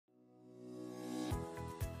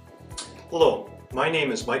Hello, my name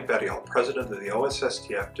is Mike Bettiol, President of the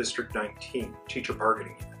OSSTF District 19 Teacher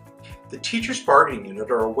Bargaining Unit. The Teachers Bargaining Unit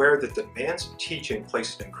are aware that the demands of teaching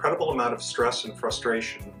place an incredible amount of stress and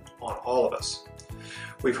frustration on all of us.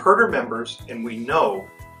 We've heard our members, and we know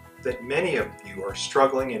that many of you are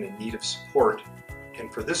struggling and in need of support,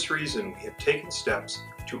 and for this reason we have taken steps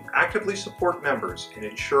to actively support members and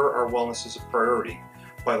ensure our wellness is a priority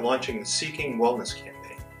by launching the Seeking Wellness campaign.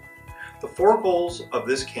 The four goals of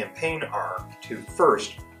this campaign are to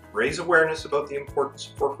first, raise awareness about the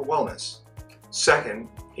importance of worker wellness. Second,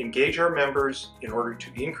 engage our members in order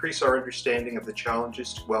to increase our understanding of the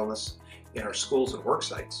challenges to wellness in our schools and work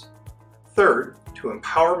sites. Third, to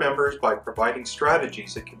empower members by providing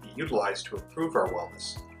strategies that can be utilized to improve our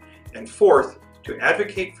wellness. And fourth, to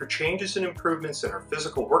advocate for changes and improvements in our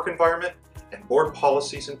physical work environment and board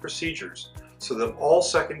policies and procedures so that all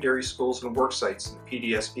secondary schools and work sites in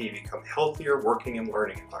the PDSB become healthier working and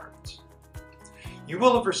learning environments. You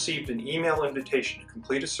will have received an email invitation to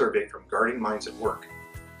complete a survey from Guarding Minds at Work.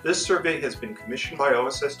 This survey has been commissioned by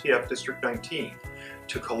OSSTF District 19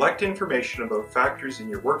 to collect information about factors in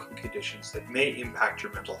your working conditions that may impact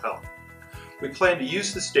your mental health. We plan to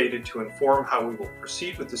use this data to inform how we will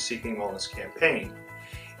proceed with the Seeking Wellness campaign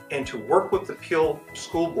and to work with the Bettiol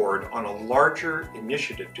School Board on a larger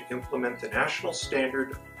initiative to implement the National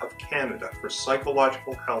Standard of Canada for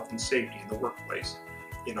Psychological Health and Safety in the Workplace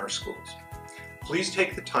in our schools. Please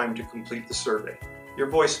take the time to complete the survey. Your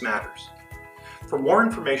voice matters. For more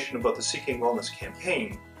information about the Seeking Wellness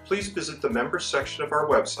campaign, please visit the members section of our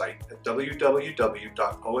website at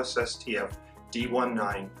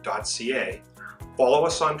www.osstfd19.ca, follow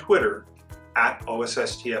us on Twitter at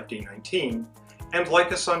OSSTFD19, and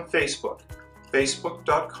like us on Facebook,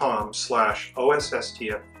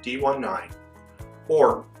 facebook.com/OSSTFD19,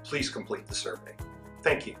 or please complete the survey.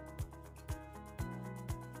 Thank you.